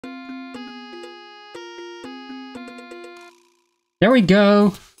There we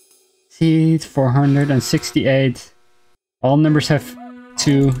go. See, it's 468. All numbers have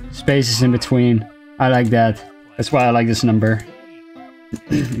 2 spaces in between. I like that. That's why I like this number.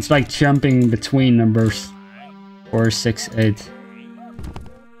 It's like jumping between numbers. 4, 6, 8,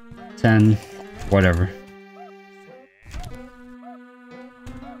 10, whatever.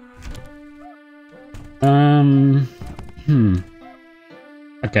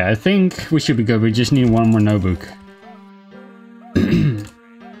 Okay, I think we should be good. We just need one more notebook.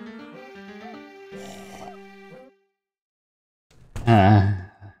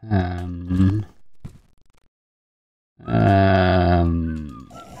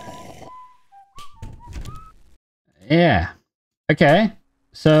 Yeah. Okay.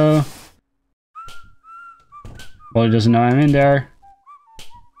 So, well, he doesn't know I'm in there.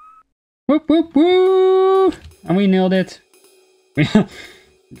 Whoop whoop whoop! And we nailed it.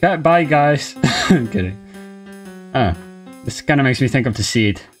 Bye, guys. I'm kidding. Oh, this kind of makes me think of the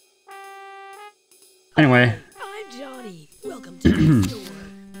seed. Anyway. I'm Johnny. Welcome to the store.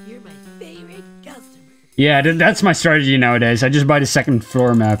 You're my favorite customer. Yeah, that's my strategy nowadays. I just buy the second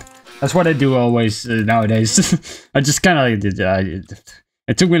floor map. That's what I do always nowadays. I just kind of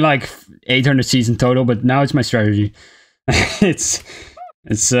it took me like 800 seeds in total, but now it's my strategy. It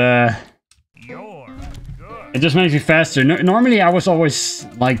just makes me faster. Normally I was always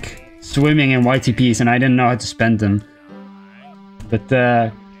like swimming in YTPs and I didn't know how to spend them. But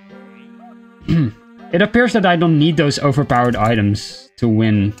it appears that I don't need those overpowered items to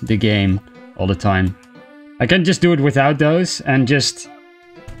win the game all the time. I can just do it without those and just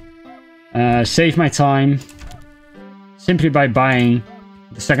save my time simply by buying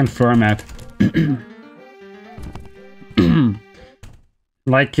the second floor map.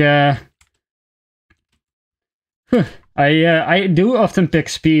 Like, I do often pick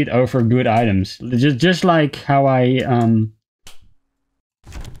speed over good items. Just like how I,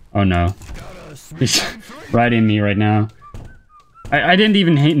 oh no. He's right in me right now. I didn't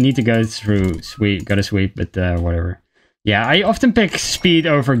even need to go through sweep, got a sweep, but whatever. Yeah, I often pick speed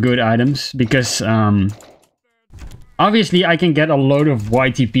over good items because, obviously I can get a load of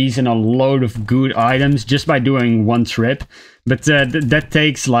YTPs and a load of good items just by doing one trip. But that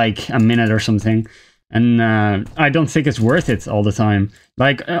takes like a minute or something. And I don't think it's worth it all the time.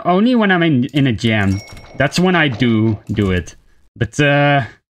 Like, only when I'm in a jam. That's when I do it. But,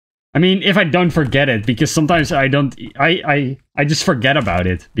 I mean, if I don't forget it, because sometimes I don't... I just forget about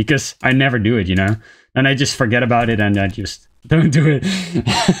it. Because I never do it, you know? And I just forget about it and I just don't do it.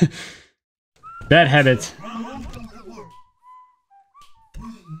 Bad habit.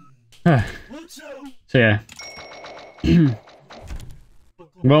 So yeah.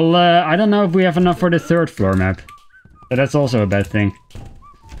 Well, I don't know if we have enough for the third floor map. So that's also a bad thing.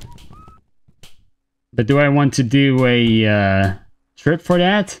 But do I want to do a trip for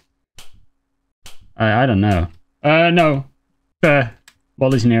that? I don't know. No.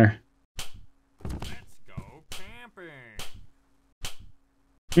 Baldi's near. Let's go camping.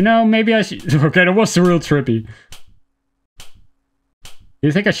 You know, maybe I should... Okay, that was real trippy. Do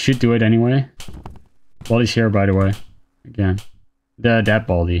you think I should do it anyway? Baldi's here, by the way. Again. That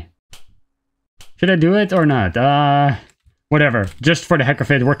Baldi. Should I do it or not? Whatever. Just for the heck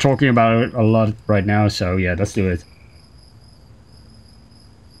of it, we're talking about it a lot right now, so yeah, let's do it.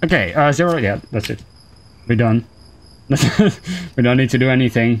 Okay, 0, yeah, that's it. We're done. We don't need to do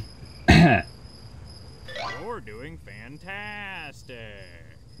anything. You're doing fantastic.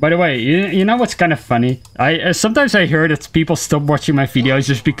 By the way, you know what's kind of funny? Sometimes I hear that people stop watching my videos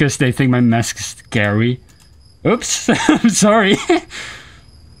just because they think my mask is scary. Oops, I'm sorry.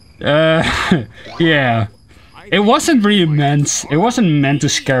 Yeah. It wasn't really meant. It wasn't meant to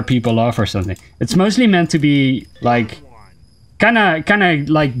scare people off or something. It's mostly meant to be like, kind of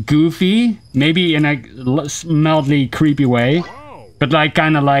like goofy, maybe in a mildly creepy way, but like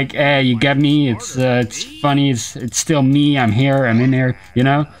kind of like, you get me. It's funny. It's still me. I'm here. I'm in here. You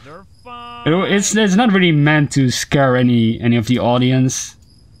know. It's not really meant to scare any of the audience.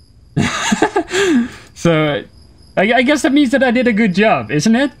 So, I guess that means that I did a good job,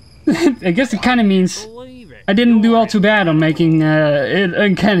 isn't it? I guess it kind of means I didn't do all too bad on making it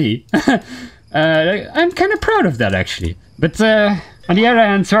uncanny. I'm kind of proud of that, actually. But on the other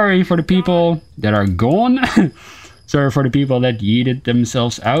hand, sorry for the people that are gone. Sorry for the people that yeeted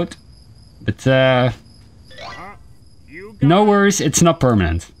themselves out. But no worries, it's not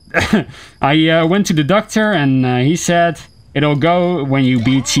permanent. I went to the doctor and he said it'll go when you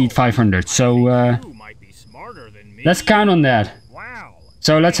beat seed 500. So let's count on that. Wow,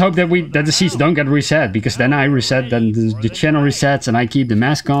 So let's hope that the seeds don't get reset, because then I reset, then the channel resets, and I keep the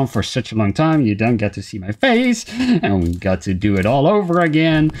mask on for such a long time. You don't get to see my face, and we got to do it all over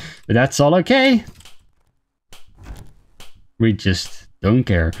again. But that's all okay. We just don't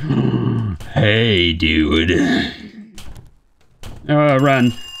care. Hey, dude.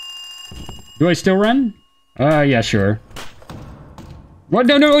 Run. Do I still run? Yeah, sure. What?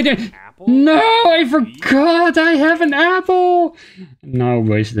 No, no, no. No, I forgot I have an apple. No,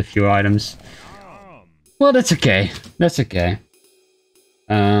 wasted a few items. Well, that's okay. That's okay.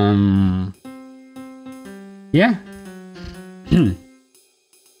 Yeah.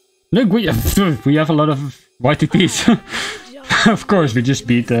 Look, we have a lot of YTPs. Of course, we just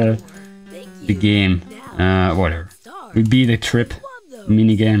beat the game. Whatever. We beat the trip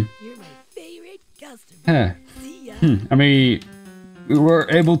minigame. I mean, we were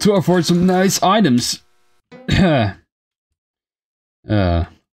able to afford some nice items.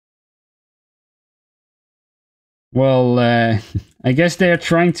 Well, I guess they are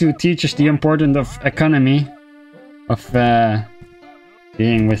trying to teach us the importance of economy, of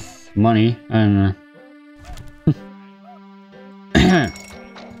dealing with money. I don't know.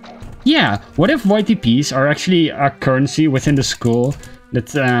 Yeah, what if YTPs are actually a currency within the school that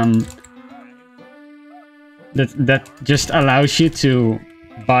that just allows you to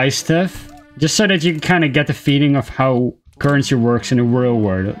buy stuff, just so that you can kind of get the feeling of how currency works in the real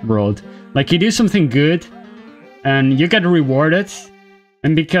world. Like, you do something good and you get rewarded,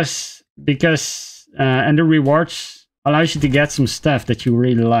 and because and the rewards allows you to get some stuff that you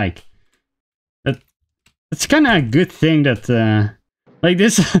really like. It's kind of a good thing that like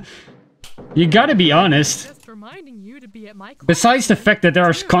this. You gotta be honest. Just reminding you to be at my class. Besides the fact that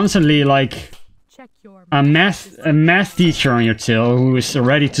there's constantly like a math teacher on your tail who is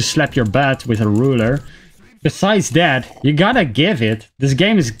ready to slap your butt with a ruler. Besides that, you gotta give it. This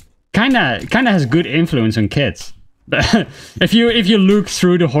game is kinda has good influence on kids. if you look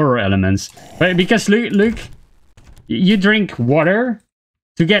through the horror elements, but because look, you drink water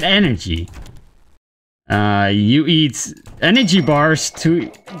to get energy. You eat energy bars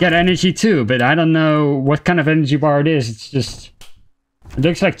to get energy too, but I don't know what kind of energy bar it is. It's just, it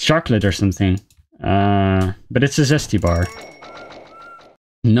looks like chocolate or something. But it's a zesty bar.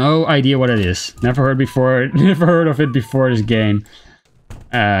 No idea what it is. Never heard before. Never heard of it before this game.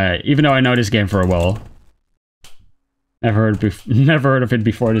 Even though I know this game for a while. Never heard of it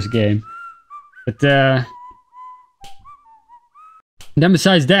before this game. But then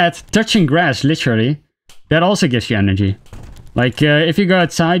besides that, touching grass, literally, that also gives you energy. Like if you go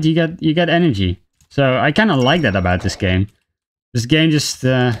outside, you get energy. So I kind of like that about this game. This game just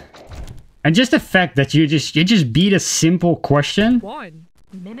and just the fact that you just beat a simple question. 1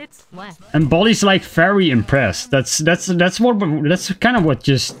 minute left. And Baldi's like very impressed. That's kind of what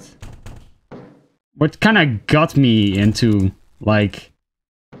kind of got me into like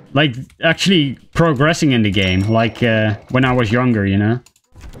actually progressing in the game, like when I was younger, you know.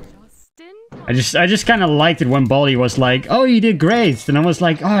 I just kind of liked it when Baldi was like, "Oh, you did great," and I was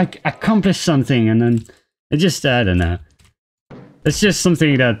like, "Oh, I accomplished something," and then it just, I don't know. It's just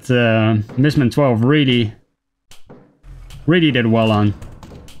something that Missman 12 really did well on.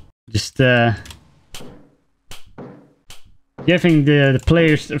 Just giving the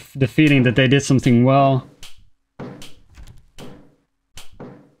players the feeling that they did something well.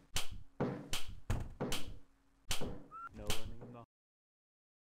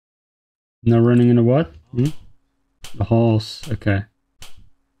 No running in the what? Hmm? The halls. Okay.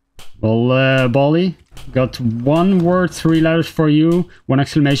 Well, Baldi, got 1 word, 3 letters for you. 1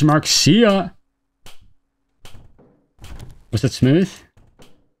 exclamation mark. See ya! Was that smooth?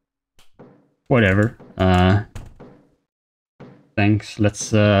 Whatever. Thanks. Let's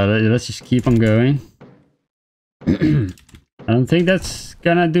just keep on going. I don't think that's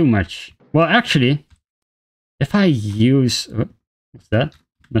gonna do much. Well, actually, if I use... What's that?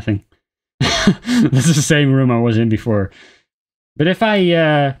 Nothing. This is the same room I was in before. But if I,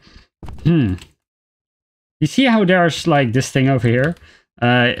 you see how there's like this thing over here?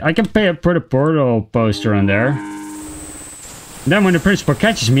 I can put a portal poster on there. Then when the principal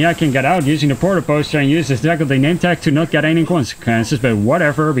catches me, I can get out using the portal poster and use this difficulty name tag to not get any consequences. But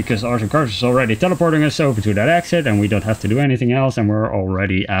whatever, because Arthur Carter is already teleporting us over to that exit and we don't have to do anything else and we're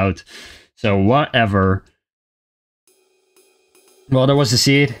already out. So whatever. Well, there was the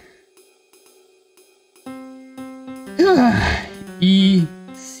seed.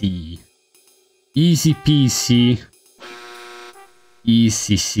 Easy. Easy peasy.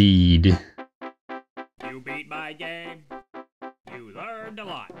 Easy seed. You beat my game. You learned a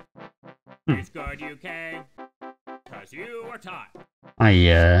lot. It's good you came, 'cause you were taught. I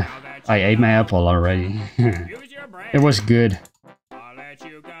ate my apple already. Use your brain. It was good. I'll let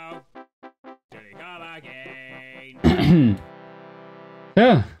you go till you come again.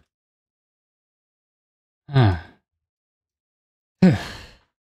 Yeah.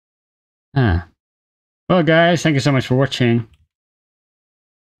 Well, guys, thank you so much for watching.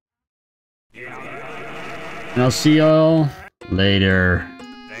 And I'll see y'all later.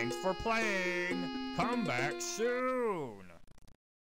 Thanks for playing. Come back soon.